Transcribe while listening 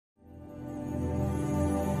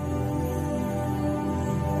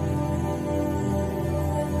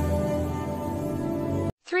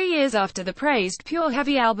3 years after the praised Pure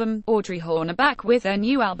Heavy album, Audrey Horne are back with their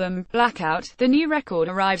new album, Blackout. The new record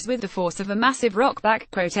arrives with the force of a massive rock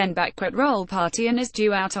roll party and is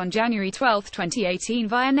due out on January 12, 2018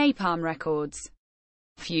 via Napalm Records.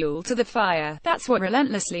 Fuel to the fire. That's what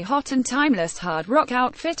relentlessly hot and timeless hard rock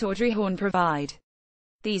outfit Audrey Horne provide.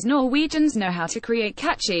 These Norwegians know how to create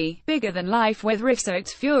catchy, bigger-than-life with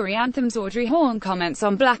riff-soaked fury anthems. Audrey Horne comments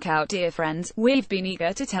on Blackout: "Dear friends, we've been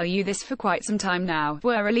eager to tell you this for quite some time now.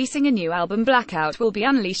 We're releasing a new album. Blackout will be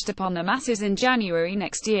unleashed upon the masses in January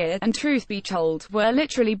next year, and truth be told, we're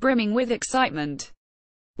literally brimming with excitement.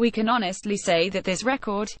 We can honestly say that this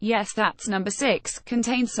record, yes, that's number 6,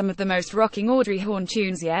 contains some of the most rocking Audrey Horne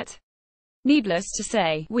tunes yet. Needless to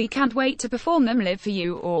say, we can't wait to perform them live for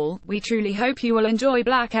you all. We truly hope you will enjoy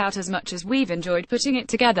Blackout as much as we've enjoyed putting it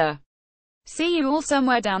together. See you all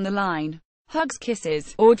somewhere down the line. Hugs,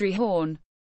 kisses, Audrey Horne."